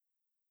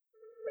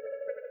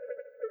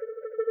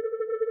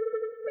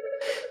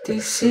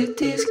This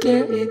city's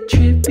getting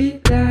trippy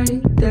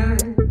like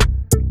that.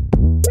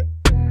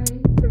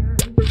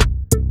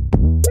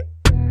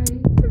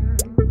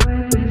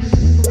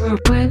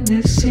 When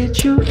the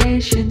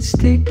situation's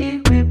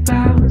sticky, we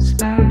bounce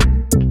back.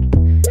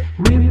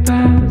 We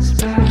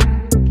bounce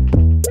back.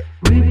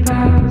 We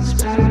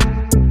bounce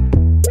back.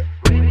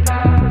 We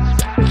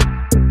bounce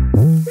back.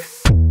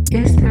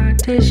 It's time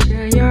to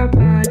share your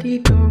body,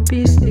 don't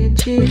be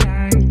stingy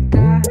like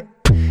that.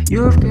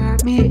 You've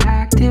got me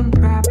acting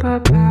proper,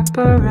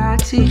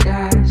 paparazzi,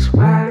 that's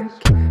whack.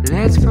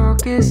 Let's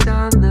focus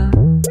on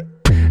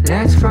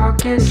let's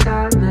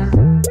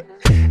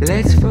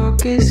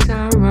focus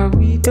on what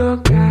we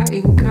don't got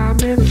in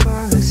common for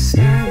a sec.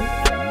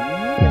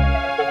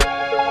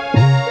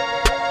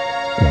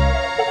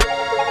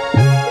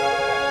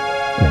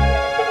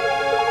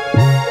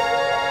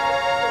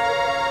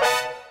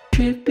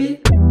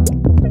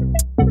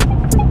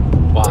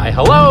 Why,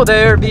 hello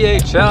there,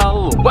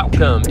 VHL!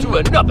 Welcome to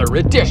another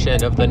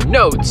edition of the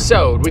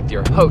Not-a-Nodesode with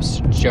your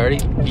host,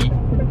 Jardy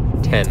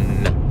B10.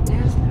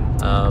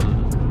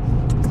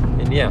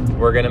 And yeah,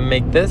 we're gonna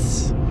make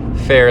this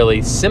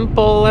fairly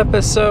simple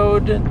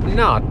episode.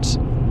 It's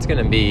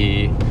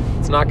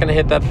not gonna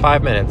hit that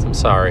 5 minutes, I'm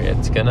sorry.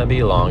 It's gonna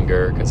be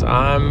longer, because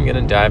I'm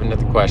gonna dive into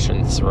the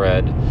questions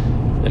thread.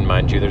 And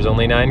mind you, there's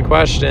only 9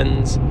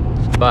 questions,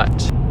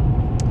 but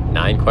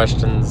 9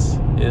 questions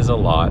is a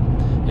lot.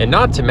 And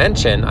not to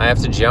mention, I have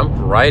to jump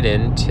right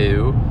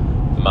into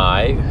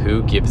my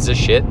Who Gives a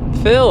Shit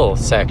Phil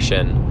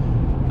section.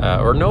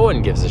 Or No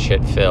One Gives a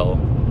Shit Phil.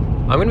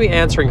 I'm going to be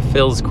answering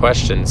Phil's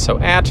questions. So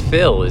at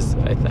Phil is,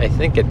 I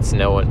think it's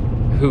No One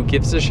Who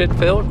Gives a Shit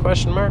Phil,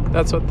 question mark?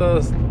 That's what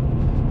the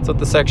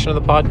section of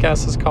the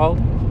podcast is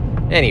called.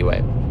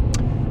 Anyway,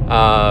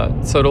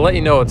 so to let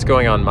you know what's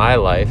going on in my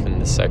life in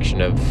this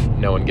section of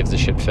No One Gives a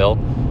Shit Phil,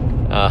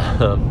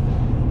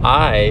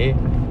 I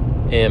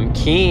am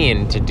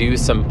keen to do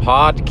some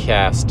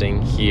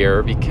podcasting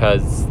here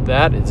because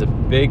that is a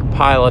big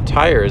pile of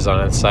tires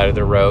on the side of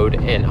the road,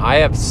 and I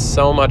have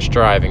so much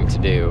driving to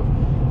do.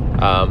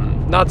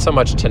 Not so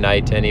much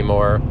tonight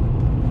anymore,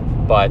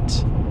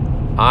 but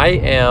I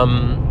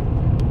am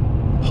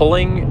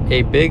pulling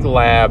a big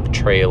lab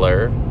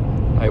trailer.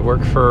 I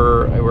work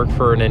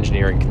for an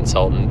engineering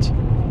consultant,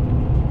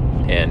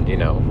 and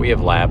we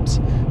have labs.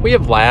 We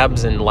have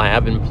labs and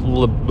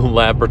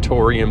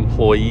laboratory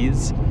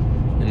employees,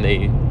 and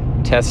they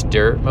test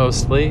dirt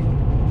mostly,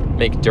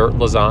 make dirt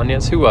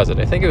lasagnas. Who was it?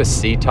 I think it was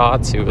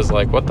C-Tots who was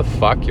like, "What the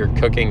fuck? You're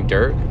cooking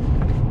dirt?"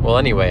 Well,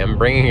 anyway, I'm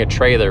bringing a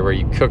trailer where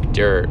you cook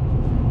dirt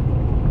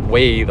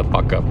way the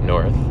fuck up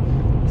north.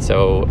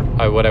 So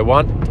what I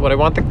want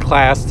the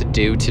class to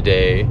do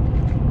today,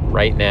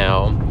 right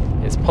now,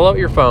 is pull out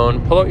your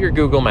phone, pull out your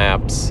Google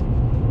Maps,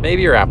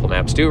 maybe your Apple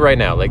Maps. Do it right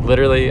now. Like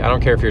literally, I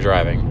don't care if you're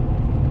driving.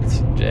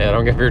 I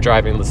don't care if you're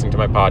driving, listening to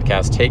my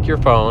podcast. Take your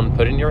phone,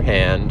 put it in your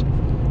hand,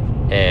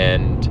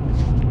 and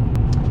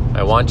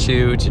I want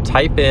you to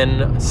type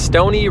in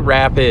Stony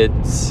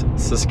Rapids,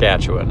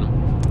 Saskatchewan,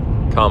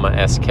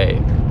 SK.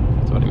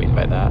 That's what I mean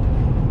by that.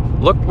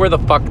 Look where the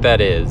fuck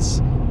that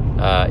is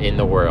in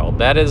the world.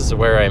 That is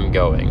where I'm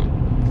going.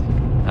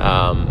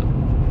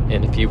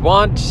 And if you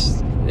want,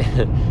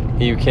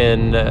 you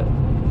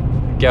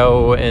can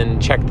go and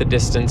check the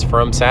distance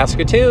from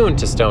Saskatoon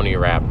to Stony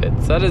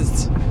Rapids. That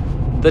is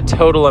the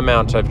total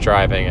amount of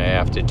driving I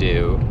have to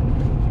do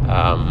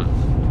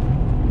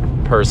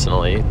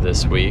personally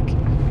this week.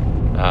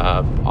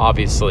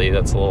 Obviously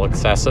that's a little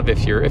excessive.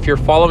 If you're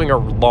following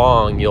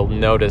along, you'll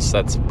notice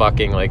that's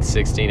fucking like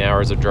 16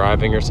 hours of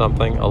driving or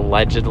something,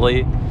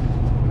 allegedly.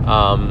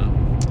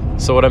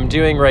 So what I'm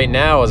doing right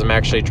now is I'm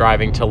actually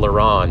driving to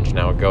LaRange.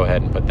 Now go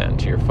ahead and put that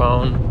into your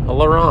phone.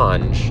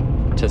 LaRange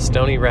to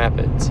Stony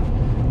Rapids.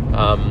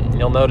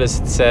 You'll notice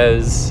it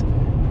says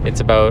it's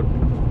about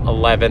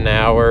 11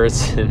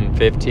 hours and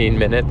 15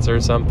 minutes or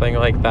something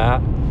like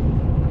that.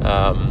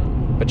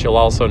 But you'll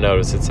also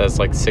notice it says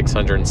like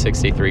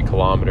 663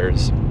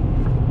 kilometers,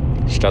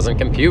 which doesn't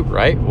compute,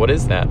 right? What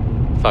is that?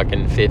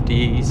 Fucking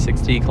 50,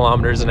 60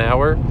 kilometers an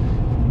hour?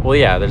 Well,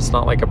 yeah, there's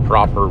not like a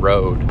proper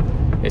road.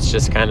 It's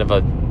just kind of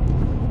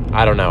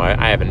I don't know,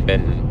 I haven't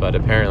been, but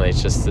apparently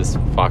it's just this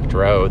fucked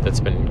road that's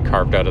been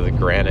carved out of the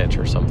granite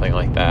or something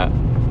like that.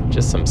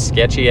 Just some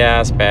sketchy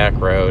ass back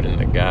road in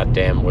the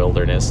goddamn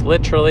wilderness,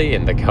 literally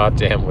in the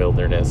goddamn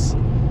wilderness.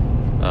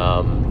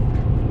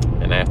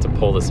 And I have to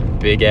pull this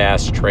big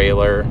ass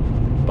trailer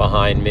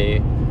behind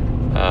me.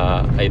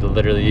 I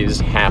literally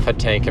used half a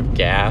tank of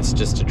gas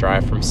just to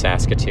drive from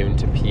Saskatoon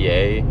to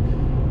PA,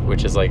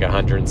 which is like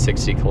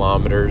 160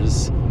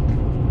 kilometers.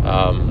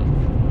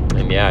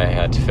 And yeah, I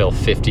had to fill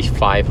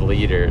 55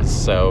 liters.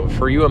 So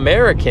for you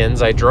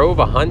Americans, I drove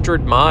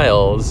 100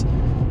 miles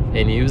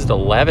and used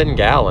 11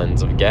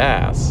 gallons of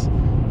gas.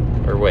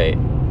 Or wait,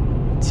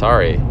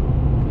 sorry,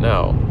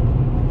 no.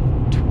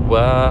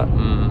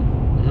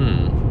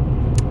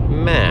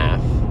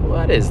 Math.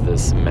 What is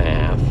this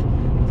math?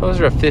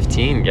 Those are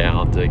 15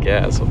 gallons of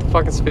gas. What the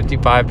fuck is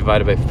 55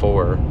 divided by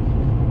 4?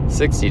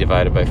 60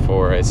 divided by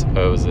 4, I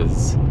suppose,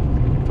 is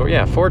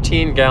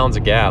 14 gallons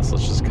of gas,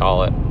 let's just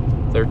call it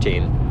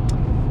 13.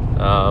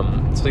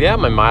 So yeah,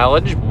 my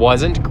mileage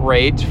wasn't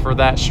great for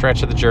that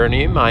stretch of the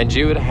journey. Mind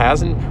you, it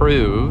has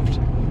improved,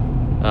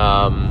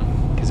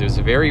 because it was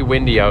very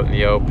windy out in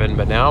the open,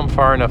 but now I'm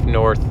far enough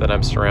north that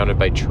I'm surrounded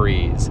by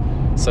trees.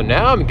 So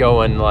now I'm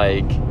going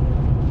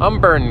I'm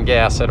burning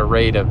gas at a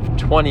rate of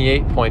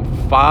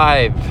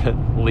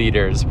 28.5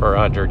 liters per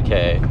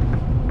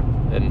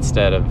 100K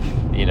instead of,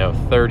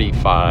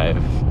 35,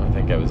 I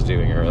think I was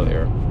doing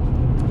earlier.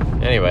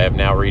 Anyway, I've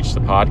now reached the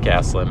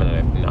podcast limit and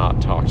I've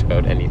not talked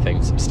about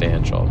anything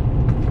substantial.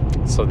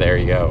 So there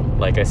you go.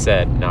 Like I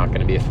said, not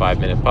going to be a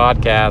 5-minute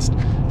podcast.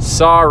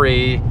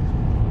 Sorry.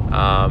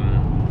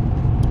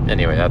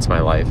 Anyway, that's my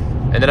life.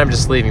 And then I'm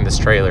just leaving this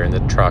trailer in the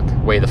truck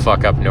way the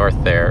fuck up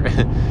north there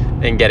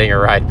and getting a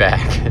ride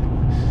back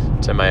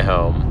to my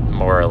home,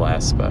 more or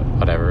less, but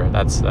whatever.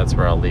 That's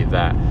where I'll leave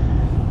that.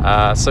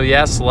 So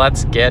yes,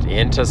 let's get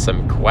into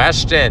some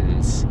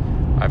questions.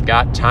 I've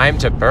got time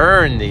to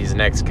burn these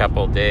next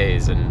couple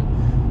days,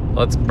 and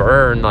let's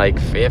burn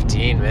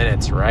 15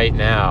 minutes right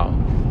now.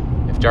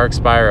 If Dark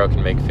Spyro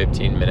can make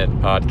 15-minute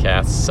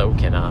podcasts, so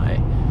can I.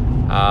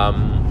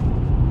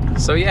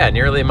 So yeah,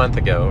 nearly a month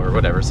ago, or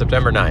whatever,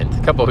 September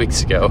 9th, a couple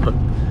weeks ago,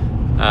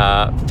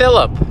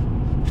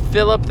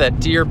 Philip, that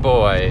dear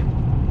boy,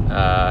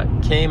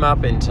 came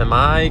up into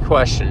my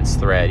questions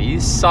thread. He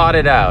sought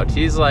it out.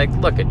 He's like,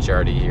 look at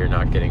Jardy, you're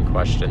not getting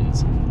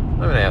questions. I'm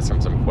going to ask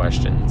him some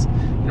questions.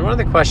 And one of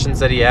the questions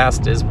that he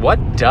asked is,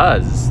 what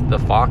does the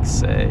fox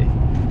say?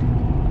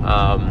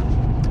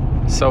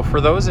 So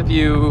for those of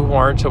you who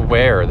aren't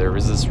aware, there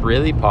was this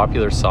really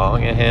popular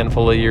song a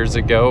handful of years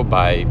ago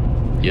by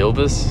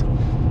Ylvis.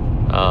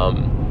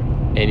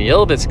 And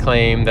Ylvis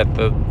claimed that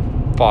the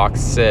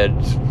fox said,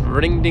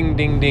 ring ding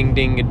ding ding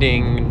ding a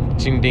ding,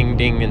 ching ding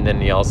ding, and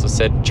then he also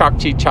said, cha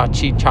chi cha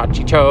chi cha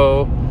chi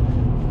cho.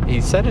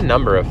 He said a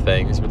number of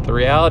things, but the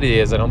reality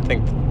is I don't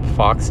think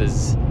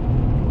foxes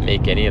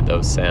make any of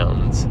those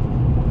sounds.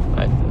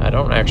 I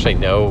don't actually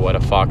know what a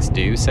fox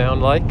do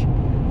sound like.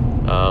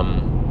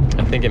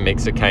 I think it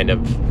makes a kind of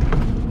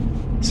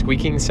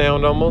squeaking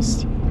sound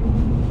almost,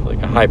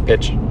 like a high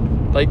pitch,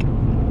 I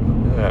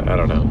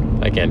don't know.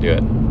 I can't do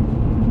it.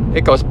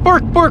 It goes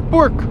bork, bork,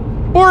 bork,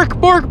 bork,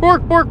 bork,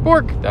 bork, bork,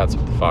 bork. That's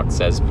what the fox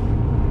says.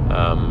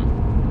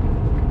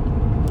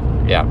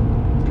 Yeah.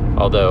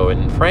 Although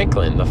in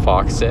Franklin, the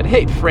fox said,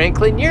 "Hey,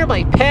 Franklin, you're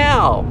my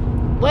pal.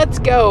 Let's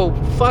go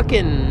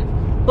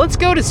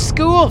to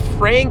school,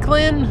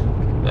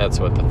 Franklin." That's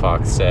what the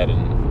fox said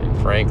in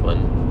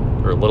Franklin.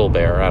 Or Little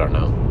Bear, I don't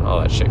know.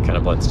 All that shit kind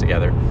of blends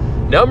together.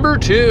 Number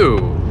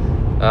 2.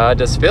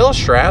 Does Phil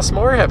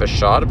Strassmore have a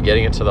shot of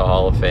getting into the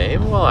Hall of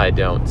Fame? Well, I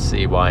don't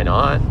see why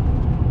not.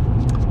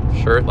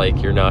 Sure,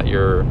 you're not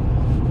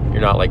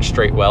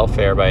straight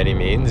welfare by any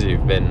means.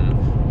 You've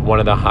been one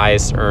of the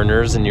highest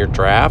earners in your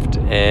draft,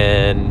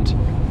 and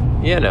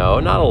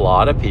not a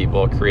lot of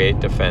people create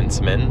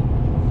defensemen.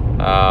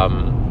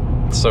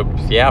 So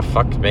yeah,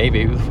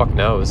 maybe, who the fuck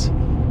knows?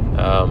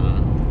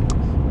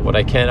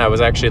 I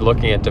was actually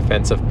looking at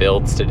defensive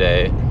builds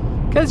today,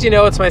 because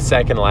it's my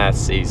second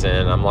last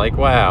season. I'm like,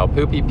 wow,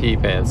 Poopy Pee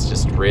Pants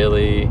just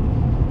really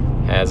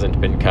hasn't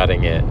been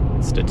cutting it,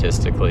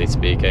 statistically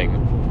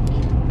speaking.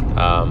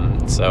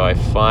 So I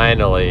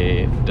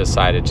finally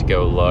decided to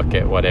go look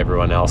at what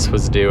everyone else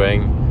was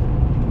doing.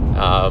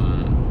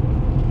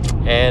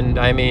 And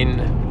I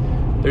mean,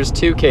 there's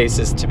 2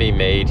 cases to be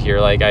made here.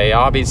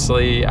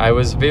 I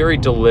was very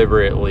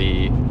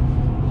deliberately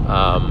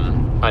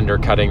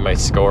undercutting my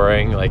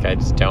scoring. I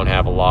just don't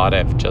have a lot. I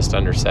have just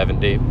under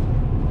 70.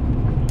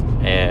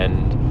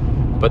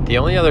 But the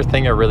only other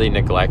thing I really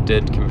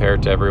neglected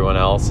compared to everyone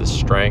else is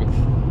strength.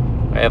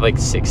 I have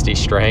 60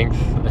 strength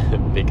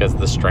because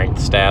the strength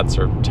stats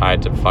are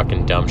tied to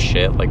fucking dumb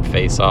shit like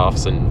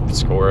face-offs and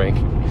scoring.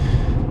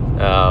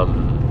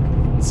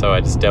 So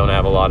I just don't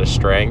have a lot of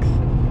strength.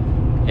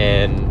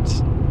 And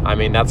I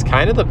mean, that's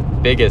kind of the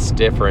biggest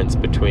difference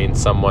between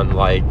someone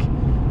like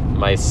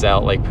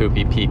myself, like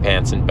Poopy Pee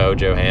Pants and Bo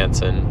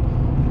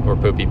Johansson, or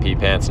Poopy Pee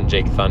Pants and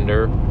Jake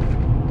Thunder,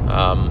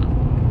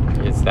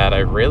 is that I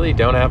really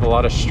don't have a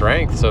lot of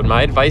strength. So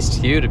my advice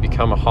to you to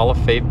become a Hall of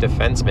Fame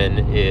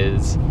defenseman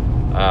is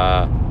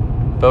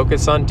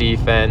focus on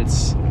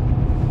defense.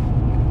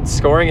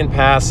 Scoring and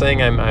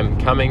passing, I'm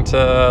coming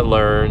to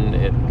learn,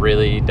 it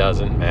really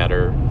doesn't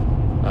matter.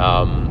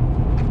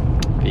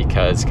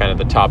 Because kind of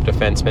the top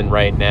defensemen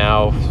right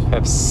now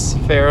have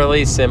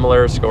fairly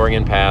similar scoring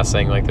and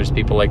passing. There's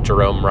people like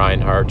Jerome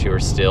Reinhart who are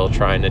still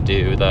trying to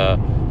do the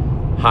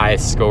high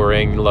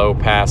scoring, low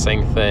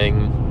passing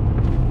thing.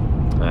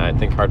 I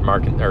think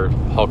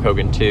Hulk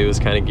Hogan 2 is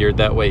kind of geared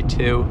that way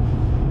too.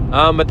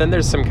 But then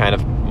there's some kind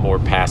of more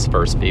pass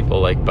first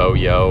people like Bo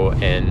Yo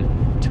and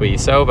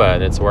Tuiasova,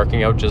 and it's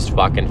working out just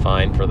fucking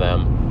fine for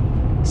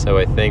them. So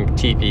I think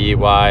TPE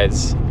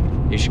wise,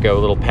 you should go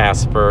a little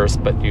pass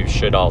first, but you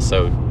should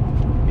also,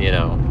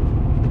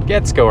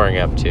 get scoring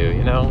up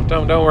too.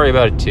 Don't worry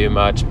about it too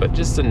much, but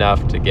just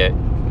enough to get,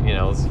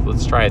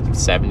 let's try it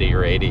 70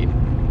 or 80.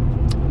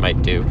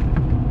 Might do.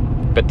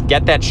 but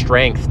get that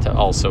strength to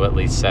also at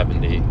least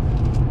 70.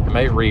 I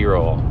might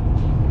re-roll.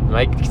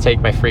 I might take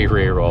my free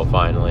re-roll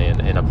finally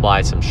and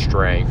apply some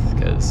strength,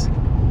 because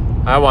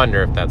I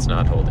wonder if that's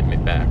not holding me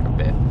back a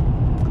bit.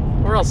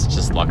 Or else it's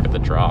just luck of the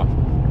draw.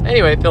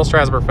 Anyway, Phil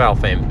Strasburg Foul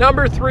Fame.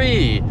 Number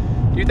 3.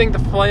 Do you think the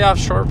playoff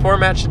short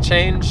format should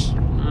change?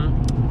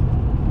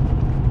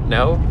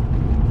 No?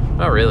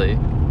 Not really.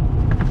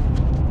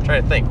 I'm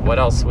trying to think. What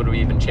else would we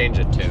even change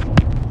it to?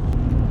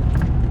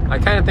 I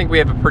kind of think we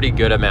have a pretty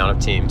good amount of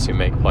teams who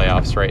make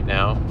playoffs right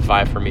now.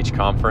 5 from each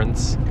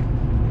conference.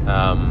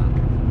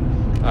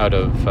 Out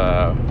of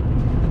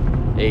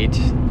 8.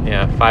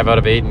 Yeah, 5 out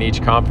of 8 in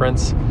each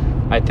conference.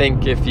 I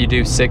think if you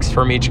do 6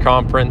 from each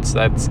conference,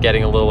 that's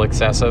getting a little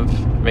excessive.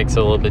 Makes it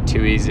a little bit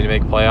too easy to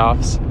make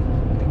playoffs.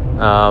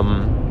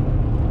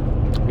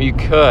 You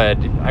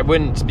could. I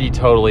wouldn't be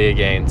totally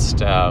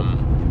against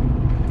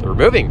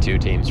removing 2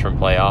 teams from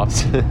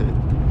playoffs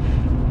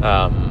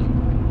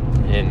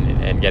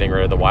and getting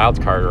rid of the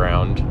wild card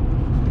round.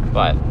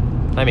 But,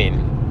 I mean,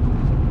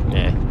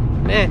 I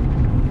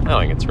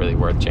don't think it's really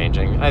worth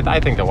changing. I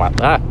think the wild...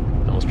 I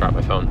almost dropped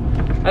my phone.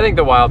 I think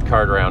the wild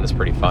card round is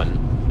pretty fun.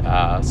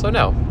 So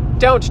no,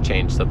 don't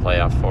change the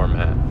playoff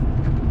format.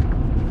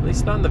 At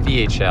least not in the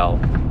VHL.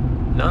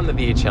 Not in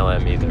the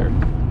VHLM either.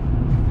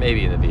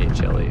 Maybe in the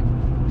VHLE.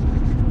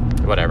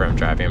 Whatever, I'm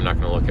driving. I'm not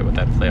going to look at what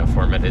that playoff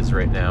format is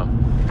right now.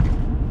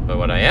 But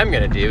what I am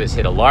going to do is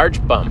hit a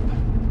large bump.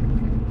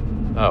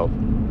 Oh.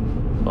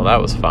 Well,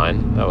 that was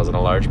fine. That wasn't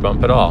a large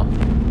bump at all.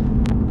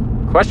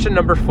 Question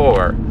number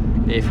 4.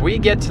 If we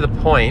get to the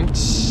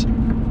point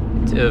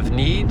of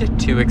need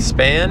to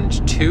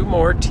expand 2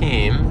 more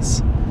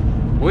teams,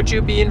 would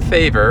you be in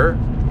favor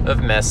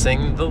of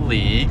messing the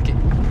league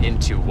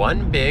into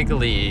one big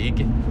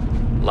league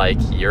like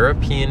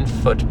European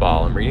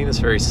football? I'm reading this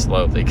very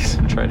slowly because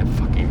I'm trying to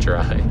fucking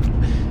drive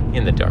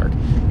in the dark.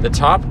 The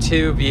top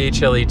 2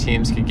 VHLE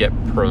teams could get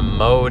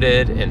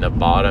promoted and the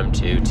bottom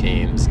 2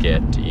 teams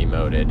get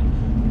demoted.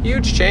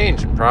 Huge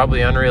change and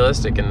probably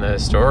unrealistic in the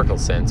historical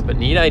sense, but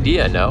neat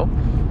idea, no?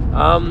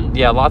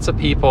 Yeah, lots of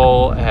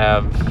people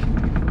have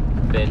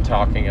been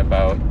talking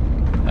about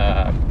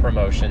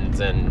promotions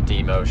and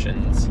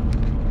demotions,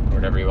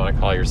 whatever you want to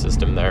call your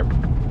system there.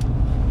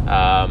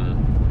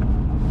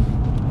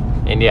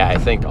 And yeah, I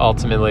think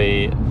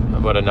ultimately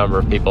what a number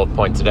of people have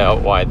pointed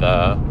out why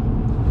the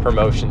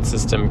promotion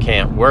system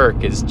can't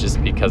work is just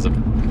because of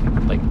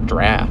like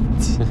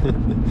drafts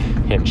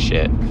and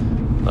shit.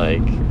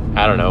 Like,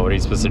 I don't know, what are you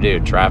supposed to do?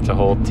 Draft a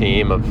whole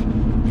team of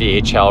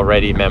VHL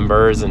ready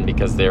members, and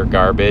because they're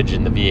garbage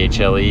and the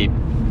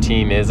VHLE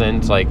team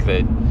isn't, like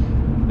they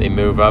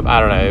move up.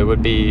 I don't know, it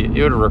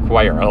would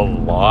require a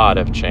lot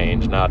of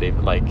change. Not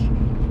even like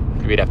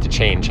we'd have to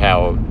change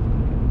how,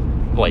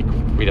 like,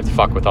 we'd have to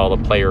fuck with all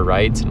the player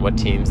rights and what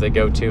teams they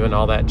go to and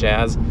all that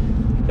jazz.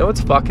 You know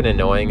what's fucking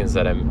annoying is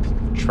that I'm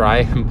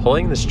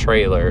pulling this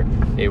trailer.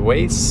 It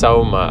weighs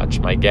so much.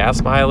 My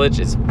gas mileage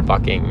is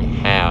fucking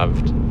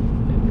halved,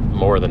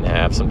 more than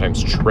half,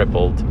 sometimes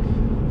tripled.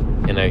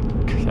 And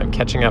I'm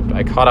catching up.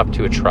 I caught up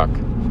to a truck.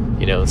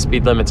 You know, the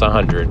speed limit's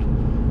 100.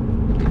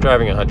 I'm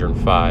driving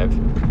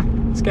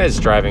 105. This guy's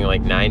driving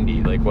like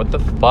 90. Like, what the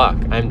fuck?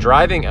 I'm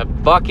driving a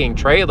fucking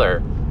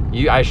trailer.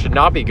 I should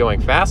not be going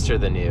faster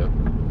than you.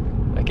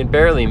 I can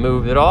barely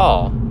move at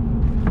all.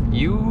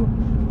 You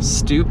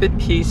stupid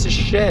piece of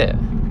shit.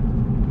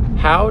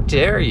 How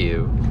dare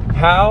you?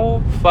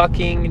 How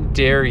fucking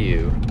dare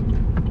you?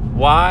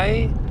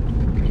 Why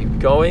are you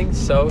going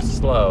so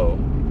slow?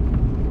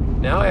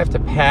 Now I have to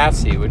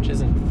pass you, which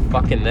isn't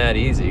fucking that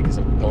easy because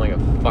I'm pulling a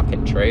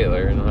fucking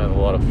trailer and I don't have a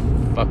lot of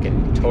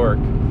fucking torque.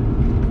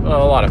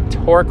 Well, a lot of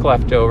torque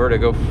left over to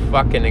go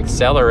fucking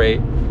accelerate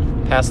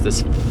past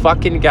this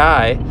fucking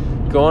guy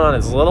going on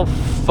his little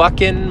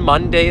fucking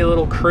Monday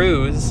little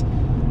cruise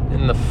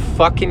in the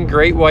fucking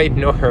Great White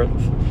North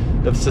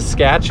of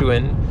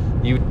Saskatchewan.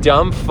 You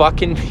dumb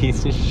fucking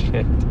piece of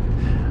shit.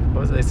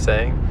 What was I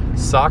saying?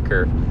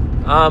 Soccer.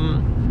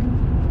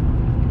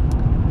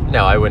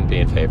 No, I wouldn't be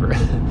in favor.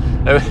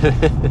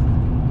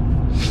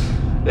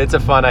 It's a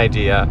fun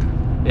idea.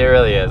 It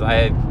really is.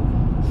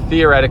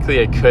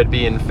 Theoretically, I could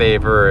be in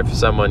favor if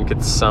someone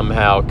could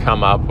somehow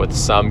come up with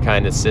some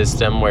kind of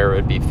system where it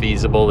would be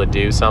feasible to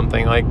do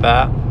something like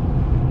that.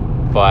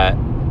 But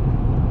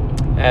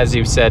as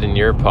you said in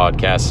your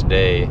podcast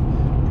today,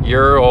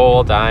 you're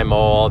old, I'm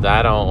old,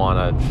 I don't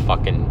want to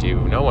fucking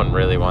do, no one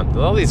really wants,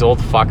 all these old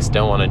fucks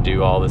don't want to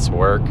do all this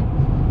work.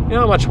 You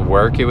know how much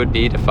work it would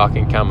be to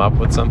fucking come up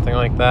with something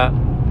like that?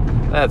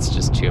 That's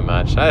just too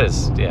much.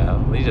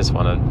 We just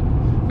want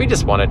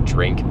to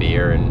drink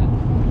beer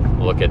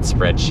and look at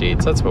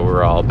spreadsheets. That's what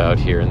we're all about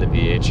here in the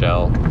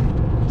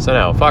VHL. So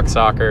no, fuck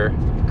soccer.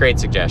 Great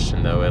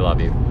suggestion though, I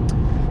love you.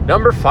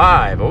 Number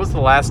 5, what was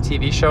the last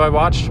TV show I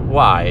watched?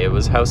 Why? It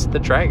was House of the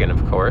Dragon,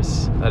 of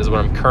course. That is what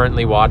I'm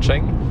currently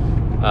watching.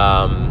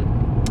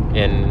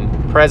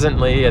 And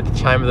presently, at the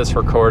time of this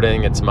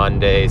recording, it's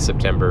Monday,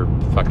 September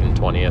fucking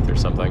 20th or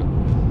something.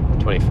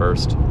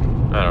 21st.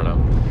 I don't know.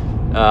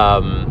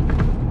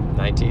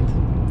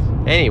 19th.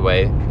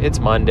 Anyway, it's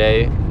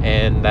Monday,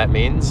 and that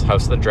means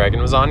House of the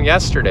Dragon was on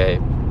yesterday,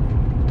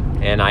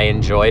 and I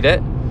enjoyed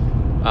it.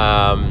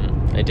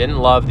 I didn't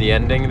love the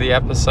ending of the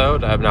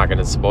episode. I'm not going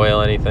to spoil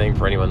anything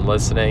for anyone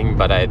listening,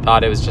 but I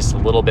thought it was just a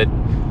little bit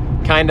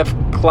kind of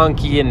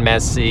clunky and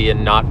messy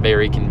and not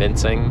very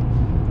convincing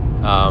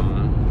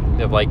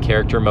of like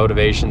character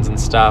motivations and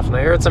stuff. And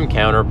I heard some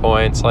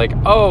counterpoints like,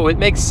 oh, it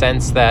makes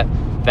sense that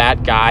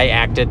that guy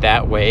acted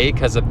that way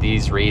because of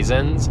these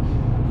reasons.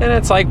 And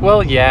it's like,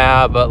 well,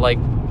 yeah, but like,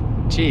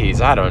 geez,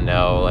 I don't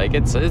know. Like,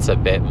 it's a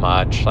bit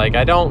much. Like,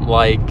 I don't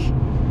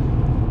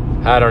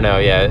know,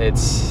 yeah,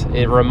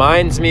 it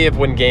reminds me of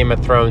when Game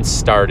of Thrones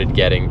started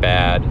getting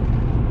bad,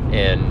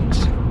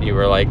 and you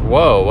were like,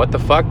 whoa, what the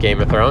fuck,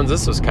 Game of Thrones,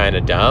 this was kind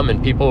of dumb,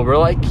 and people were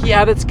like,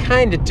 yeah, that's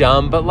kind of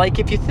dumb, but like,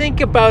 if you think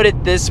about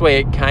it this way,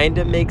 it kind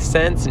of makes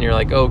sense, and you're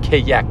like, okay,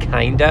 yeah,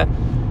 kinda,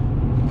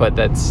 but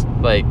that's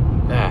like,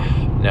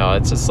 no,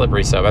 it's a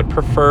slippery slope. I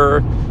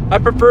prefer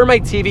my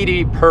TV to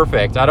be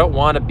perfect. I don't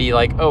want to be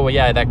like, oh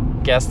yeah,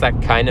 guess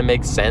that kind of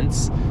makes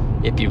sense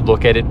if you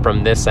look at it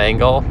from this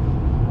angle.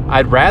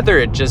 I'd rather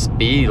it just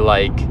be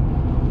like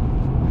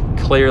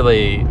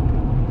clearly,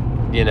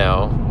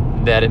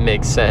 that it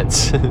makes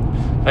sense.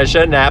 I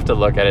shouldn't have to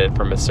look at it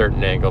from a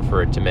certain angle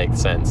for it to make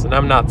sense. And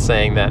I'm not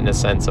saying that in a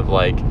sense of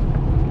like,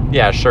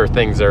 yeah, sure,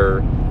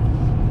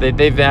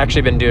 they've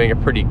actually been doing a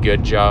pretty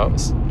good job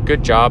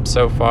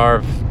so far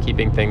of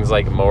keeping things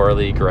like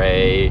morally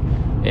gray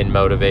and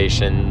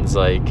motivations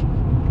like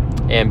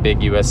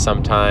ambiguous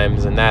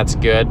sometimes, and that's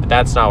good, but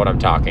that's not what I'm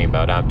talking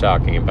about. I'm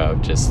talking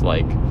about just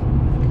like,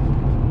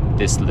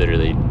 this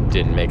literally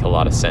didn't make a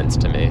lot of sense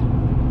to me.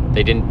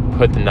 They didn't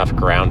put enough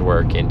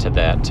groundwork into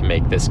that to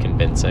make this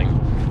convincing.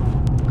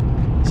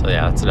 So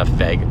yeah, it's enough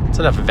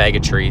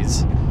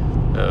vagatories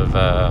of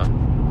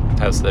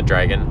House of the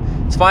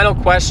Dragon. It's final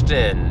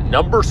question,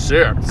 number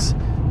 6.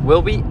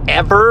 Will we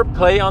ever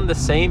play on the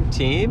same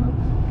team?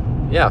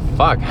 Yeah,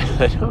 fuck,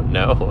 I don't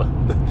know.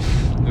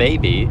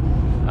 Maybe.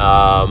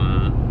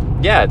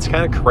 Yeah, it's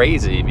kind of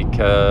crazy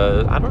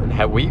because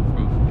we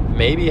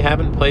maybe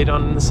haven't played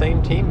on the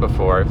same team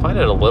before. I find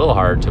it a little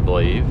hard to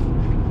believe,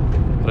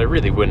 but I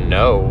really wouldn't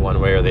know one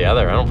way or the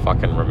other. I don't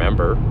fucking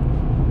remember.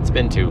 It's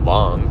been too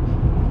long.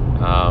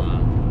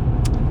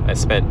 I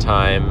spent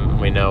time,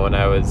 when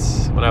I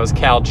was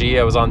Cal G,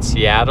 I was on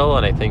Seattle,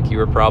 and I think you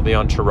were probably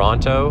on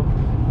Toronto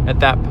at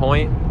that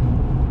point.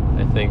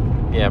 I think,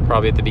 yeah,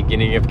 probably at the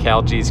beginning of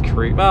Cal G's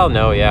career. Well,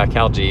 no, yeah,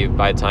 Cal G,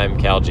 by the time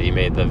Cal G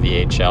made the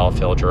VHL,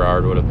 Phil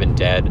Gerard would have been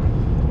dead.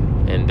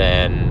 And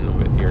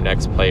then your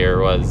next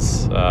player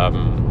was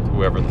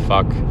whoever the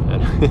fuck.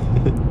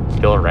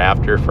 Phil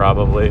Rafter,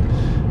 probably.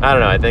 I don't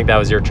know. I think that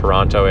was your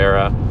Toronto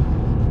era.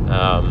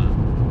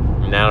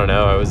 And I don't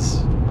know. I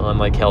was on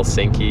like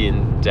Helsinki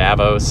and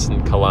Davos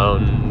and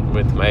Cologne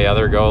with my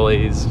other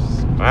goalies.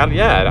 I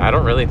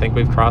don't really think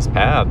we've crossed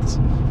paths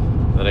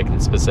that I can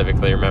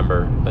specifically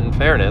remember. But in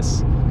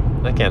fairness,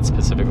 I can't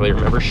specifically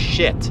remember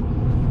shit.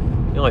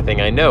 The only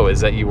thing I know is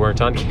that you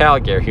weren't on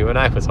Calgary when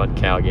I was on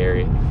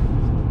Calgary.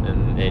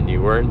 And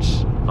you weren't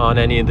on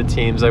any of the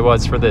teams I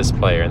was for this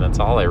player, and that's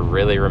all I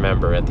really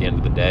remember at the end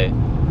of the day.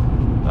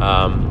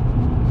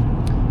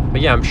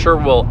 But yeah, I'm sure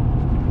we'll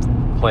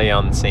play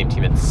on the same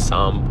team at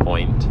some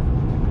point.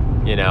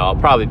 I'll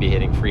probably be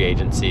hitting free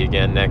agency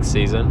again next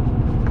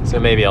season, so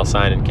maybe I'll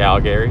sign in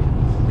Calgary.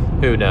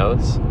 Who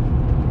knows?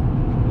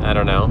 I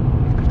don't know.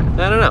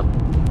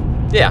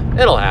 Yeah,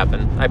 it'll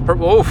happen.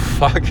 Oh,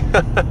 fuck.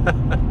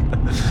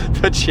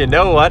 But you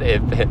know what?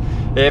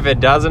 If it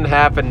doesn't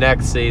happen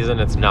next season,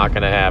 it's not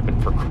going to happen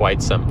for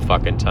quite some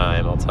fucking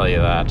time, I'll tell you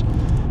that.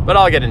 But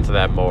I'll get into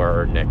that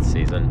more next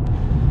season.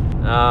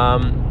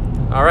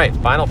 All right,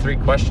 final 3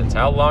 questions.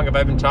 How long have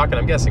I been talking?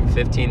 I'm guessing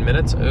 15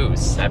 minutes. Ooh,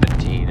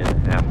 17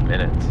 and a half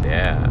minutes.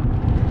 Yeah.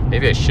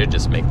 Maybe I should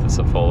just make this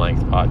a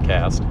full-length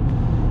podcast.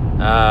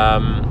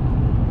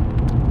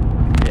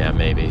 Yeah,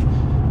 maybe.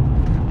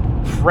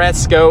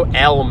 Fresco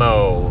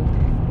Elmo.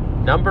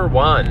 Number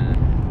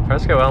 1.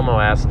 Fresco Elmo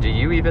asks, do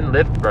you even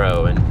lift,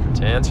 bro? And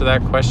to answer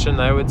that question,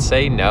 I would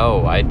say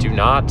no. I do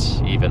not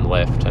even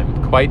lift.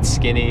 I'm quite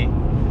skinny.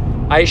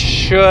 I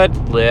should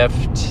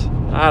lift.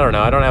 I don't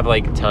know. I don't have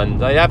like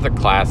tons. I have the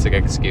classic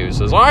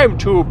excuses. I'm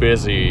too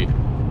busy.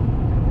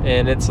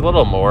 And it's a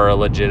little more a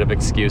legitimate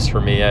excuse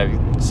for me.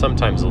 I'm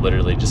sometimes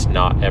literally just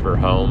not ever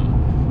home.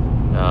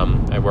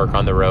 I work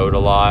on the road a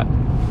lot.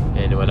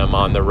 And when I'm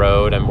on the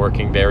road, I'm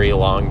working very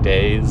long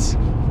days.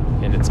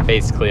 And it's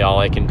basically all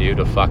I can do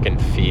to fucking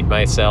feed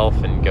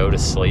myself and go to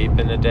sleep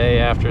in a day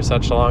after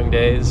such long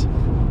days.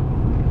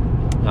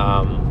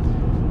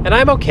 And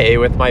I'm okay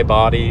with my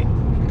body.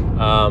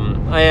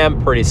 I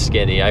am pretty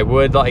skinny. I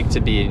would like to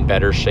be in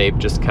better shape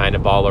just kind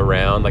of all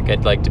around. Like,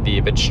 I'd like to be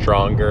a bit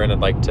stronger, and I'd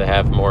like to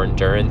have more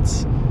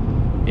endurance.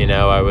 We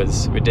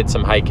did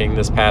some hiking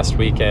this past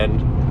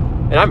weekend,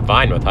 and I'm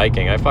fine with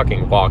hiking. I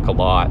fucking walk a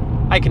lot.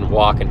 I can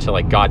walk until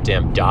I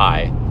goddamn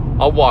die.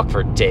 I'll walk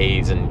for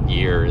days and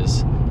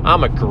years.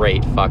 I'm a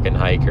great fucking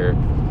hiker.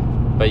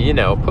 But,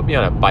 put me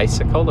on a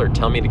bicycle or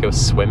tell me to go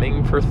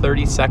swimming for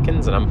 30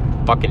 seconds and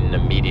I'm fucking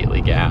immediately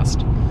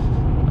gassed.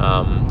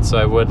 So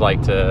I would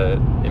like to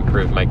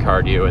improve my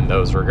cardio in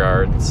those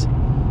regards.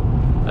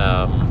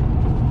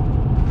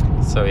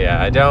 So yeah,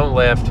 I don't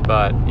lift,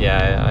 but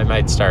yeah, I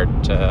might start.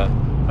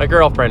 My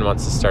girlfriend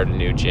wants to start a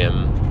new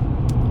gym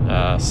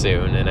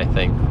soon, and I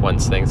think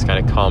once things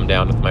kind of calm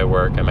down with my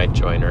work, I might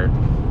join her,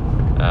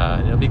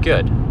 and it'll be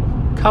good.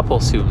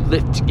 Couples who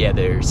live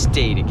together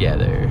stay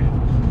together.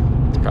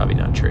 It's probably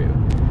not true.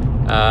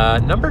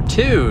 Number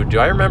 2, do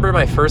I remember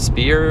my first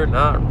beer?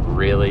 Not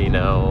really,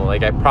 no.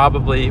 Like, I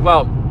probably,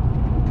 well,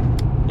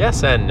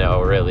 yes and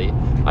no, really.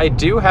 I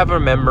do have a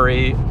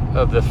memory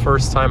of the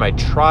first time I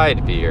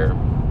tried beer.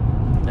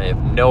 I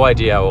have no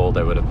idea how old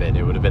I would have been.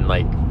 It would have been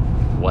like,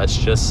 let's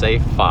just say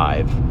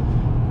 5.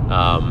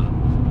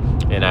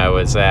 And I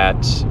was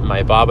at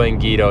my Baba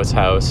and Guido's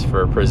house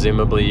for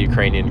presumably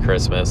Ukrainian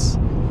Christmas.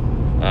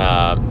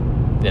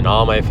 And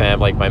all my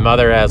family, like my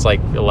mother has like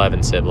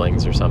 11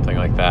 siblings or something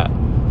like that.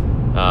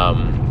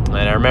 And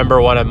I remember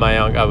one of my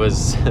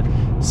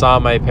saw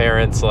my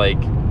parents like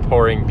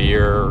pouring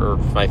beer, or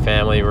my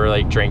family were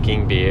like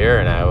drinking beer,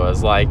 and I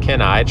was like,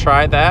 can I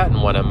try that?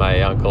 And one of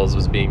my uncles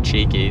was being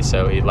cheeky,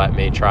 so he let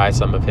me try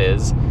some of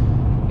his,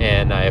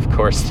 and I of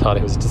course thought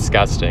it was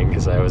disgusting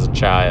because I was a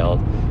child,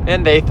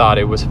 and they thought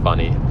it was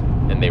funny,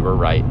 and they were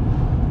right.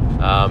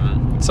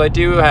 So I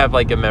do have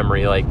like a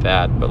memory like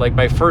that, but like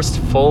my first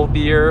full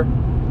beer,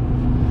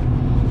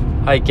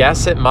 I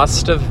guess it would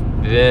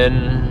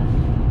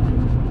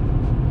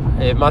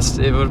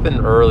have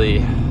been early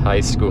high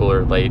school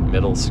or late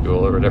middle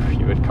school or whatever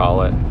you would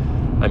call it.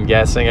 I'm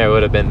guessing I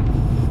would have been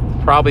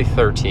probably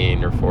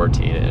 13 or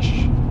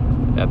 14-ish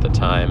at the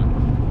time.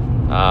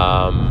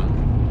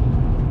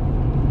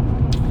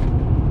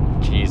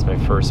 My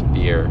first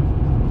beer.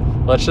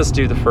 Let's just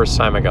do the first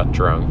time I got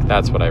drunk.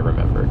 That's what I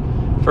remember.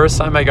 First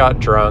time I got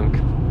drunk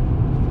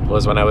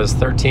was when I was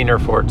 13 or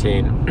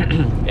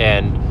 14,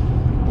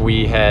 and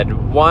we had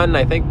won.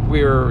 I think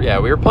we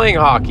were playing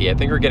hockey. I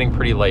think we were getting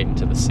pretty late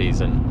into the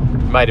season.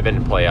 It might have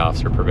been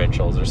playoffs or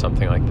provincials or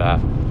something like that.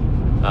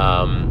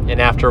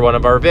 And after one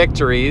of our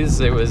victories,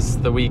 it was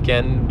the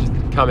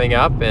weekend coming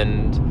up,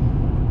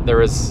 and there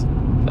was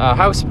a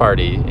house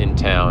party in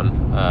town,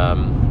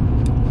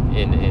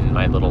 in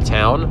my little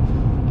town.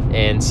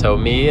 And so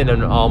me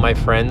and all my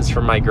friends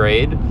from my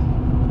grade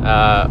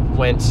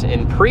went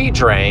and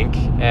pre-drank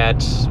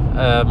at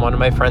one of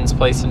my friends'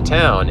 place in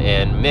town,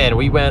 and man,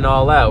 we went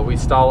all out. We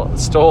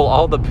stole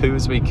all the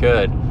booze we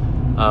could,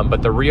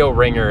 but the real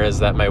ringer is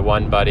that my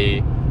one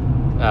buddy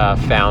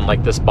found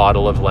like this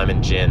bottle of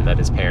lemon gin that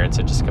his parents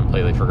had just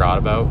completely forgot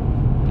about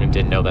and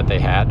didn't know that they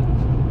had.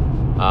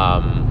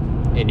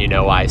 And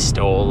I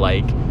stole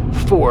like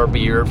 4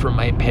 beer from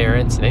my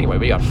parents, and anyway,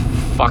 we got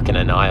fucking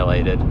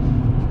annihilated.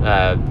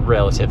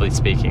 Relatively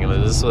speaking, this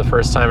was the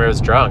first time I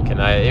was drunk, and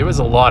it was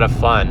a lot of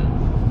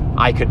fun.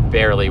 I could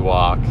barely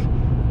walk,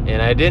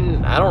 and I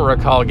don't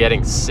recall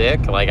getting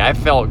sick. Like, I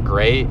felt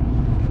great,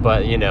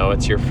 but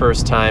it's your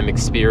first time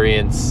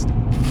experience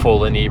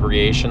full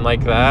inebriation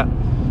like that,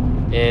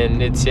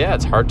 and it's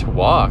hard to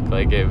walk.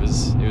 Like, it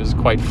was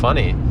quite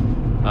funny.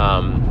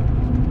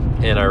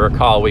 And I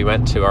recall we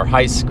went to our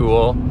high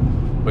school,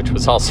 which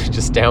was also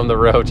just down the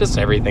road. Just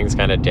everything's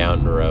kind of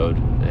down the road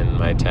in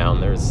my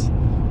town.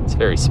 It's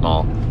very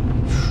small.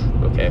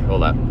 Okay,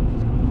 hold up.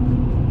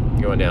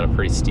 Going down a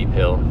pretty steep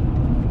hill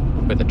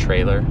with a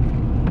trailer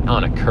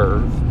on a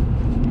curve.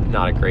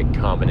 Not a great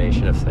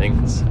combination of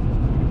things.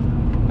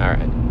 All right.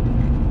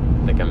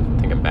 I think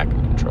I'm back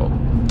in control.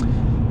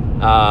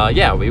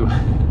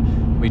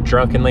 We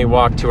drunkenly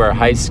walked to our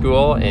high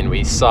school, and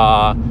we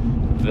saw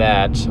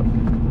that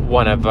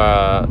one of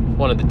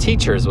the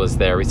teachers was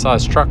there. We saw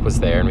his truck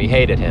was there, and we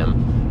hated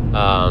him.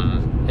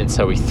 And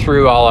so we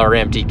threw all our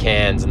empty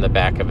cans in the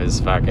back of his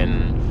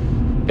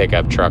fucking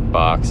pickup truck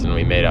box, and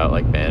we made out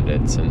like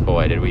bandits, and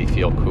boy, did we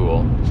feel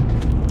cool.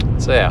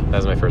 So yeah, that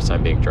was my first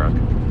time being drunk.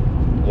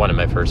 One of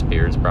my first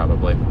beers,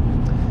 probably.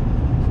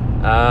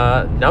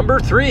 Number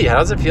 3, how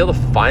does it feel to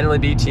finally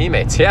be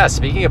teammates? Yeah,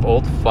 speaking of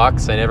old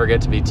fucks I never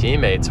get to be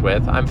teammates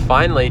with, I'm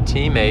finally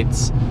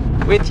teammates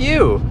with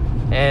you.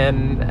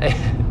 And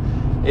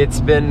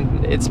it's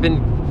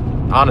been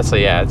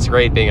honestly, yeah, it's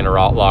great being in a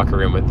locker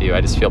room with you.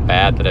 I just feel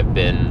bad that I've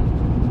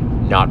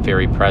been not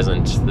very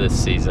present this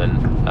season,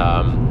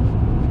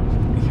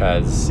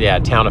 because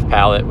Town of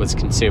Pallet was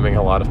consuming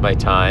a lot of my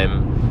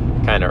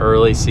time, kind of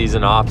early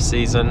season, off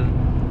season,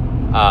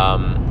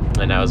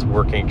 and I was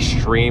working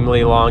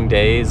extremely long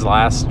days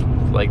a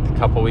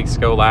couple weeks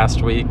ago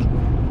last week,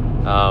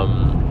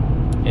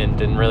 and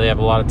didn't really have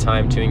a lot of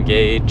time to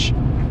engage.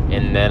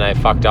 And then I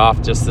fucked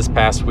off just this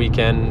past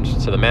weekend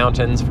to the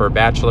mountains for a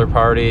bachelor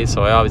party,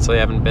 so I obviously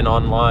haven't been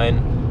online.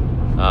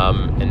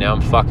 And now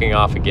I'm fucking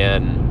off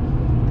again.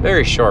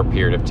 Very short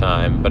period of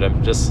time, but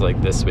I'm just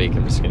like this week,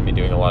 I'm just going to be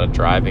doing a lot of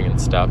driving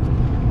and stuff.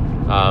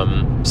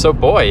 So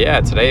boy, yeah,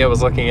 today I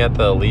was looking at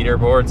the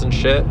leaderboards and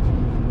shit.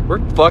 We're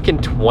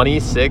fucking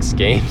 26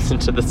 games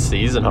into the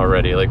season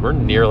already. Like, we're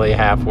nearly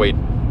halfway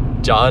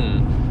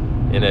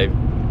done in a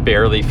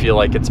barely feel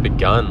like it's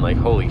begun. Like,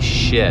 holy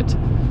shit.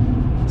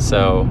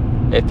 So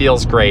it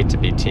feels great to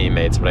be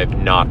teammates, but I've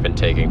not been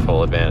taking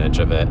full advantage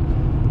of it.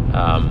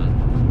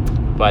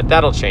 But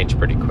that'll change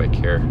pretty quick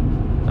here.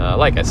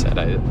 Like I said,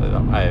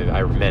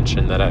 I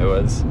mentioned that I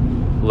was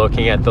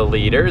looking at the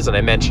leaders, and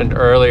I mentioned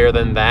earlier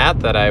than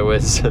that I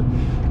was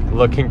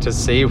looking to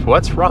see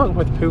what's wrong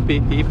with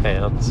Poopy Pee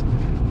Pants.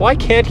 Why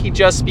can't he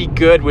just be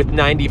good with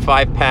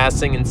 95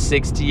 passing and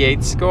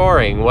 68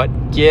 scoring?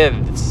 What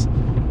gives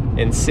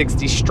in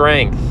 60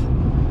 strength?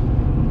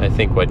 I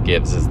think what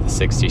gives is the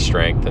 60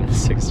 strength and the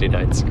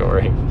 69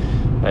 scoring.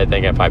 I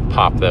think if I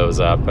pop those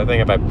up,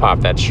 if I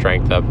pop that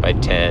strength up by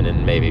 10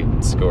 and maybe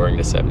scoring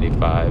to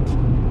 75,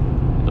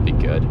 it'll be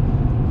good.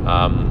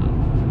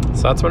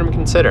 So that's what I'm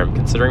considering. I'm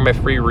considering my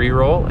free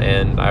reroll,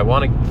 and I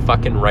want to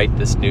fucking right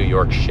this New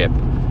York ship.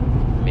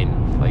 I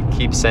mean, like,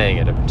 keep saying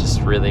it. I'm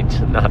just really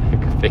not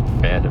a big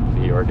fan of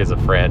New York as a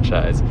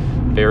franchise,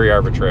 very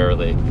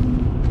arbitrarily.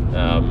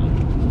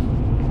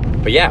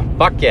 But yeah,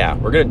 fuck yeah,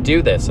 we're gonna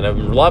do this, and I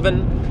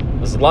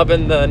was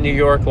loving the New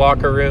York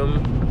locker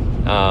room.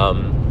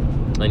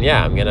 And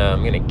yeah, I'm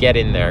gonna get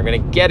in there. I'm gonna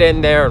get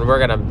in there, and we're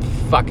gonna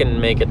fucking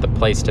make it the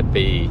place to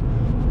be.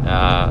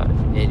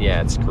 And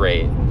yeah, it's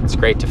great. It's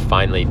great to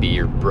finally be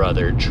your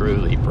brother,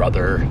 truly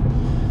brother.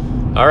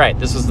 All right,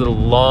 this was the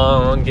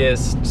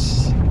longest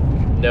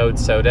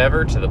Nodesode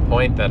ever, to the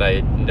point that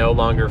I no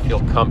longer feel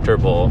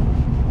comfortable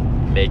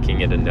making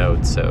it a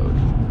Nodesode.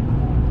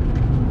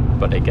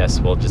 But I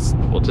guess we'll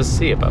just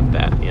see about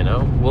that, you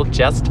know? We'll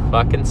just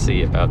fucking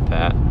see about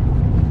that.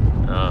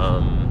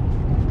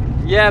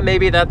 Yeah,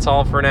 maybe that's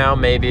all for now.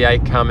 Maybe I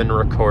come and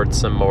record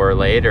some more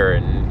later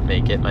and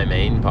make it my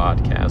main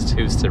podcast.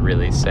 Who's to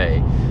really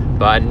say?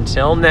 But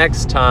until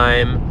next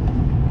time,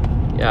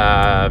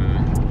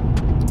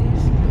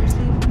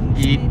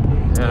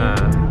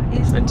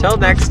 until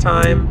next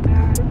time,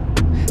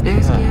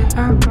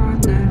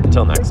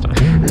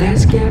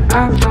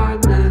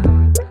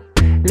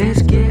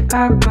 Let's get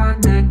up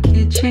on the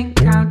kitchen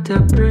counter,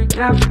 bring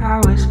our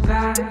powers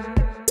back.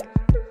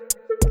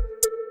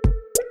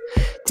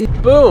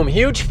 Boom,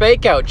 huge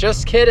fake out.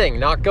 Just kidding,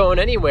 not going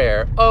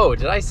anywhere. Oh,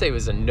 did I say it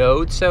was a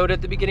Nodesode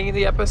at the beginning of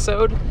the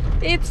episode?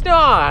 It's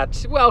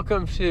not.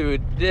 Welcome to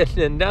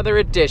another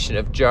edition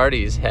of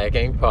Jardy's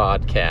Hacking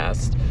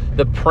Podcast.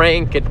 The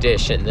prank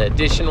edition, the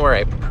edition where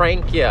I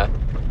prank you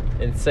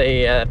and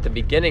say at the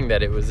beginning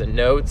that it was a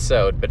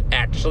Nodesode, but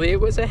actually it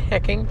was a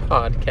hacking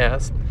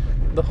podcast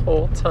the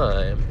whole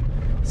time.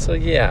 So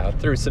yeah,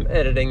 through some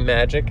editing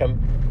magic,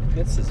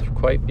 this is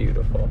quite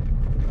beautiful.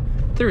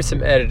 Through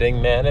some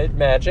editing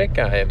magic,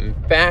 I am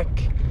back,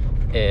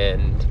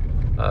 and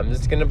I'm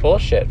just gonna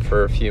bullshit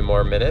for a few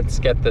more minutes,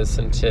 get this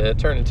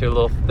turn into a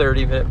little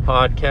 30-minute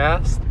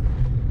podcast,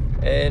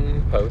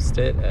 and post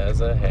it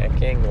as a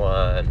hacking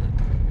one.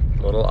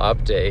 Little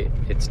update.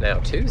 It's now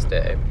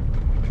Tuesday.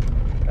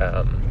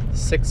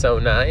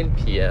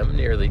 6:09 p.m.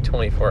 Nearly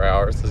 24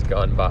 hours has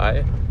gone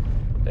by.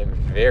 I'm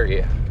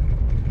very,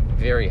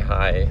 very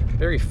high,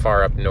 very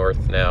far up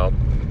north now.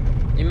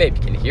 You maybe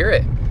can hear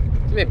it.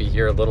 You maybe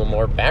hear a little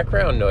more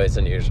background noise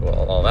than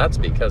usual. Well, that's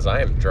because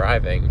I am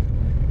driving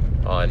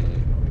on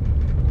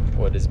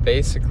what is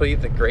basically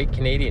the Great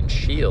Canadian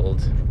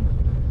Shield,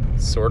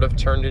 sort of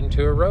turned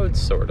into a road,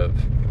 sort of.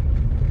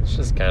 It's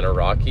just kind of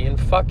rocky and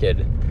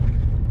fucked.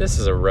 This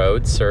is a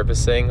road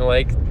servicing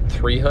like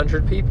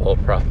 300 people,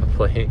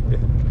 probably.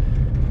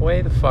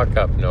 Way the fuck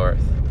up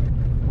north.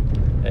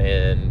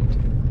 And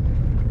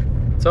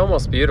it's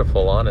almost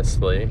beautiful,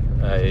 honestly.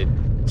 I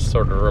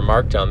sort of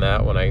remarked on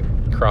that when I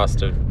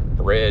crossed a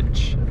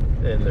bridge,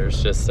 and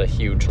there's just a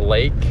huge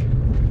lake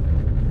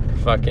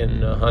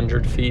fucking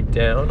 100 feet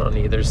down on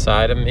either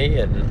side of me,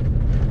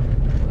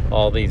 and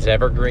all these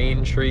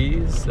evergreen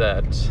trees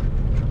that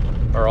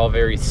are all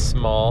very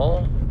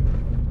small.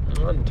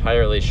 I'm not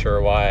entirely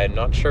sure why. I'm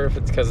not sure if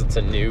it's because it's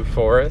a new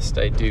forest.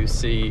 I do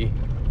see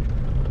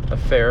a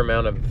fair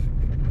amount of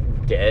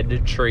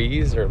dead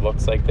trees, or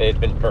looks like they'd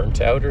been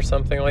burnt out or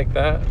something like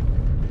that.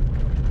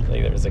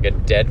 Like there's like a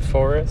dead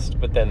forest,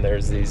 but then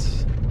there's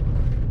these,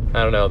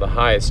 I don't know, the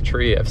highest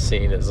tree I've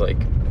seen is like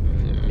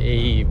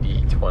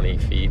maybe 20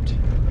 feet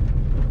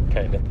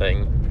kind of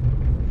thing.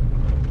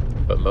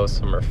 But most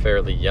of them are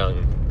fairly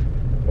young,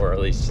 or at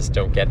least just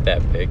don't get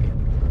that big.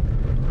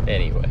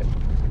 Anyway,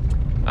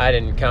 I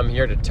didn't come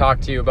here to talk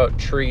to you about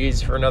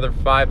trees for another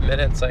 5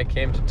 minutes. I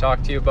came to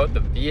talk to you about the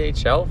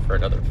VHL for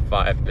another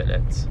 5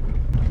 minutes.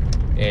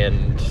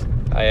 And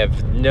I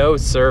have no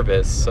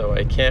service, so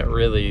I can't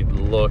really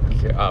look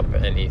up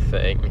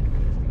anything,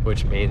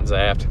 which means I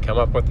have to come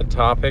up with a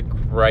topic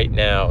right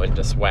now and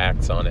just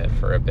wax on it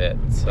for a bit.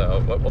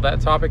 So what will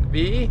that topic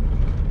be?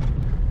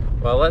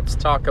 Well, let's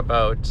talk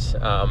about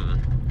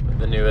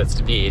the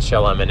newest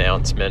VHLM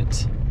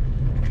announcement.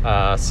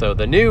 So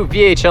the new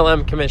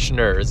VHLM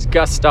commissioners,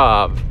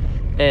 Gustav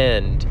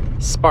and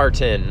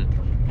Spartan,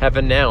 have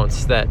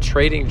announced that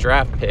trading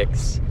draft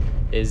picks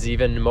is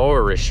even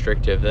more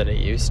restrictive than it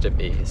used to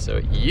be. So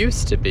it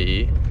used to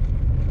be,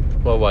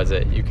 what was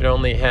it? You could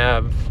only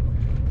have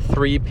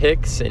 3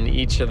 picks in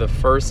each of the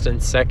first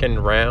and second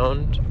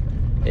round,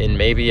 and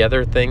maybe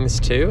other things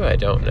too. I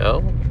don't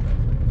know.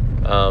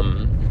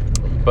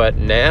 But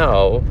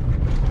now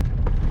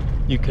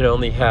you can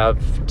only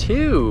have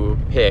 2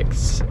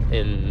 picks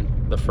in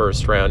the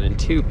first round and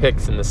 2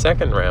 picks in the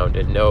second round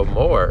and no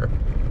more.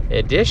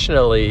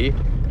 Additionally,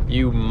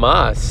 you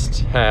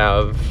must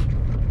have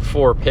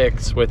 4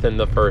 picks within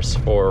the first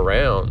 4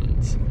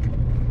 rounds,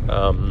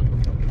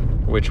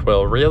 which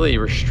will really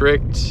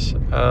restrict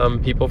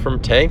people from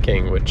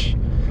tanking, which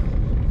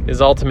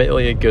is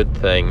ultimately a good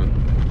thing.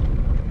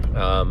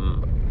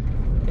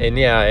 And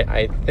yeah,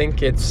 I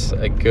think it's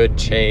a good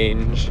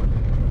change,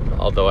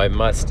 although I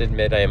must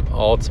admit I am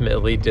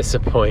ultimately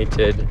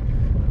disappointed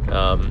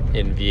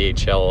in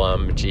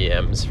VHLM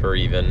GMs for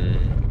even,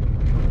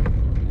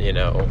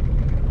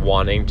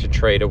 wanting to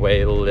trade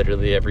away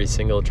literally every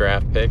single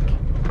draft pick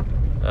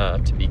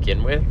to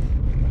begin with.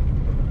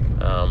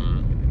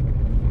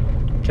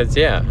 Because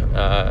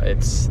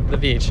it's the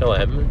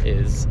VHLM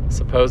is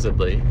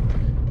supposedly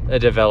a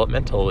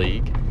developmental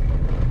league,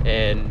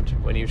 and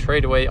when you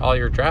trade away all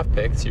your draft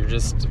picks, you'll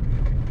just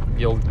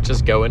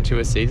go into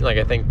a season. Like,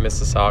 I think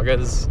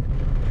Mississauga's,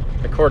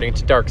 according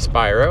to Dark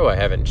Spyro, I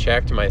haven't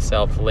checked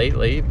myself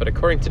lately, but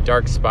according to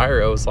Dark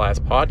Spyro's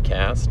last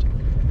podcast,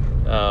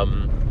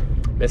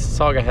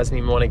 Mississauga hasn't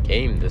even won a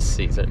game this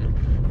season,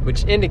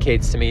 which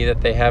indicates to me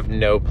that they have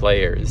no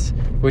players,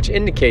 which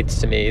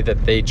indicates to me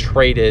that they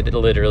traded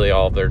literally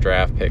all of their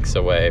draft picks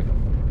away,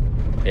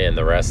 and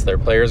the rest of their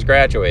players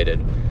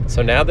graduated.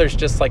 So now there's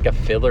just like a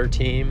filler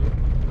team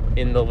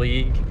in the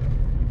league,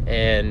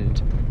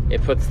 and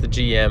it puts the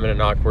GM in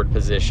an awkward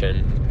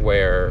position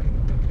where,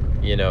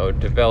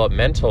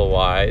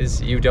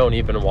 developmental-wise, you don't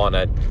even want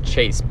to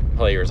chase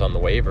players on the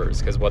waivers,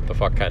 because what the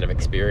fuck kind of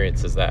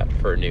experience is that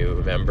for a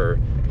new member?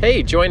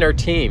 Hey, join our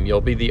team.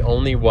 You'll be the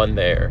only one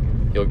there.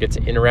 You'll get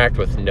to interact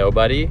with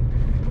nobody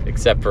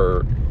except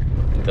for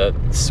the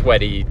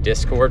sweaty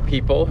Discord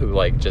people who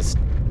just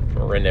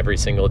are in every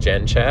single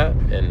gen chat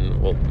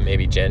and will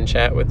maybe gen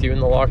chat with you in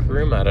the locker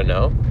room. I don't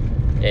know.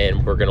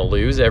 And we're going to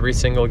lose every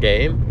single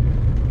game.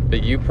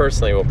 But you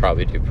personally will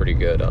probably do pretty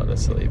good,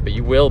 honestly. But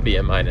you will be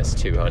a minus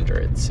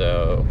 200.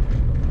 So,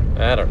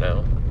 I don't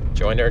know.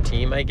 Join our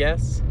team, I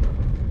guess.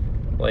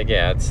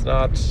 It's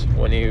not...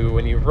 When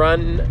you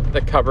run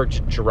the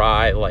coverage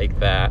dry like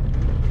that,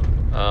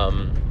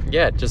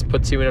 it just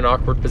puts you in an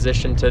awkward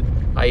position to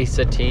ice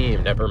a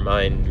team, never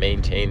mind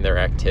maintain their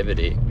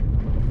activity.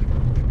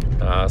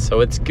 So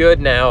it's good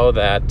now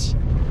that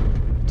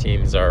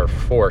teams are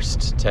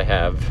forced to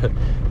have...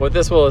 What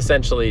this will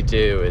essentially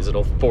do is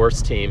it'll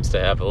force teams to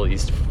have at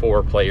least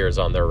 4 players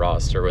on their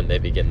roster when they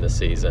begin the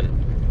season.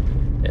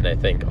 And I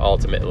think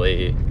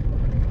ultimately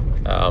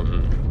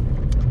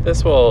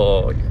this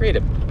will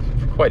create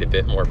quite a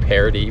bit more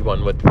parity,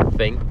 one would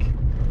think.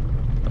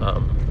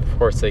 Of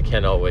course, they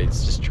can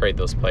always just trade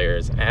those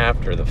players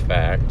after the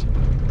fact,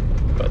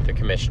 but the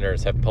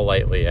commissioners have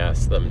politely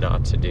asked them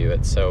not to do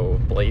it so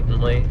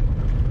blatantly.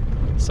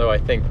 So I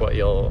think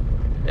and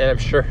I'm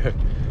sure,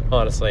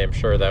 honestly,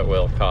 that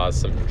will cause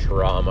some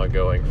drama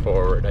going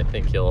forward. I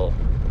think you'll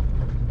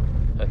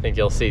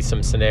see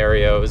some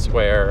scenarios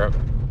where,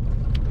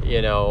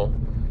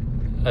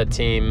 a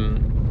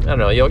team, I don't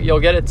know,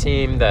 you'll get a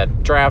team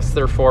that drafts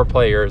their 4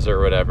 players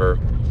or whatever,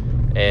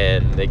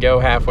 and they go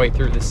halfway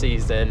through the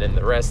season, and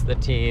the rest of the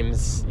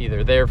teams,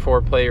 either their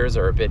 4 players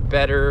are a bit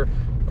better,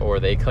 or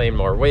they claim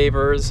more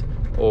waivers,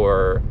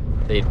 or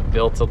they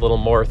built a little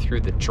more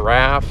through the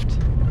draft.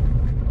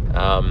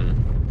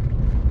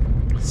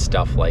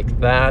 Stuff like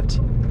that.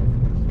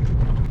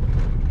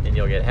 And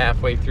you'll get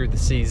halfway through the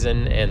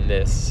season, and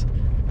this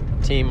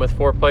team with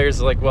 4 players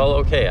is like, well,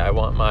 okay, I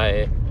want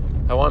my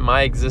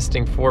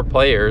existing 4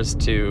 players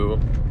to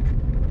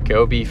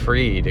go be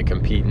free to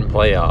compete in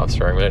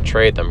playoffs, or I'm going to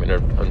trade them.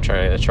 I'm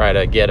trying to try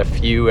to get a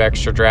few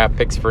extra draft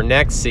picks for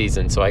next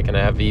season so I can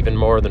have even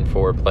more than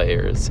 4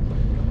 players.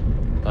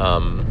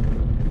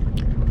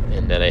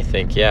 And then I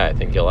think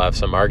you'll have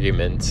some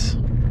arguments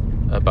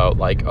about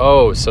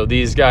so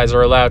these guys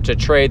are allowed to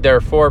trade their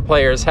 4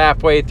 players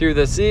halfway through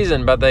the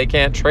season, but they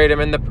can't trade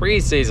them in the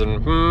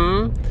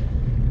preseason.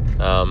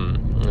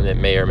 And it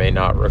may or may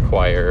not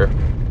require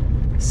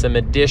some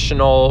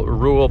additional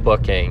rule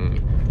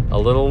booking. A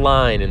little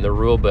line in the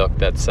rule book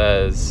that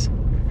says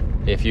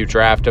if you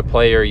draft a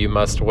player, you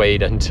must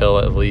wait until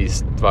at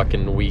least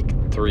fucking week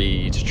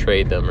 3 to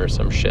trade them or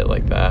some shit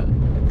like that.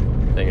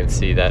 I can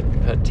see that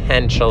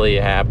potentially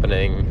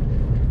happening.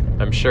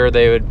 I'm sure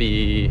they would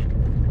be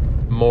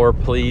more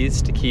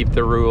pleased to keep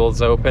the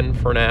rules open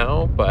for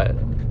now, but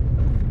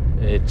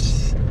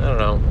it's, I don't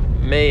know,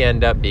 may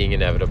end up being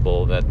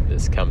inevitable that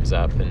this comes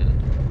up and,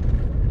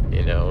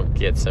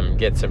 get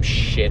some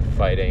shit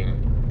fighting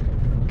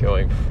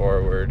going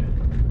forward.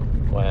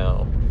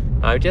 Wow.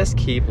 I just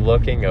keep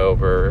looking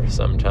over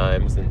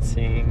sometimes and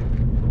seeing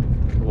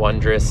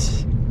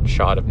wondrous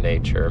shot of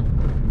nature.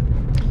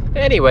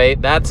 Anyway,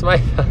 that's my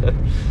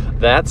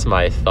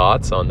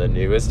thoughts on the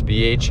newest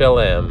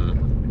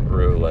VHLM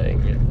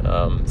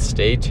grueling.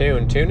 Stay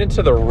tuned. Tune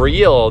into the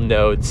real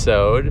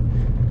Nodesode,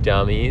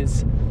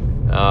 dummies.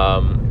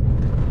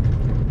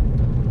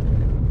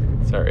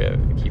 Sorry, I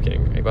keep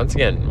getting... Once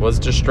again, was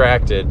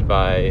distracted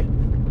by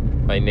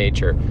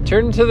nature.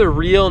 Turn into the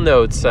real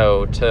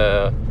Nodesode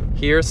to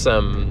hear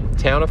some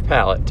Town of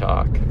Pallet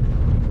talk.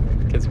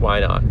 Because why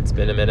not? It's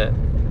been a minute.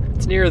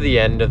 It's near the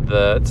end of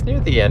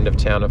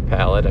Town of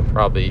Pallet. I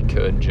probably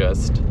could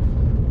just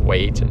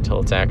wait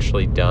until it's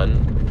actually done,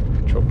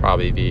 which will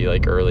probably be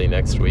like early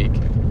next week.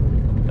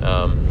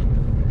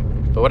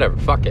 But whatever,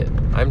 fuck it.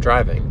 I'm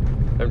driving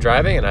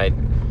and I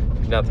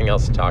have nothing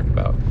else to talk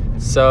about.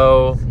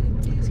 So,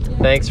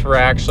 thanks for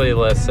actually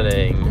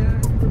listening.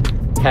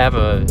 Have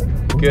a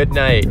good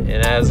night,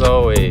 and as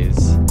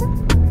always,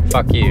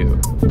 fuck you.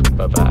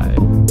 Bye-bye.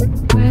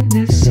 When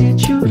the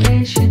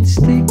situation's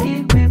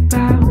thinking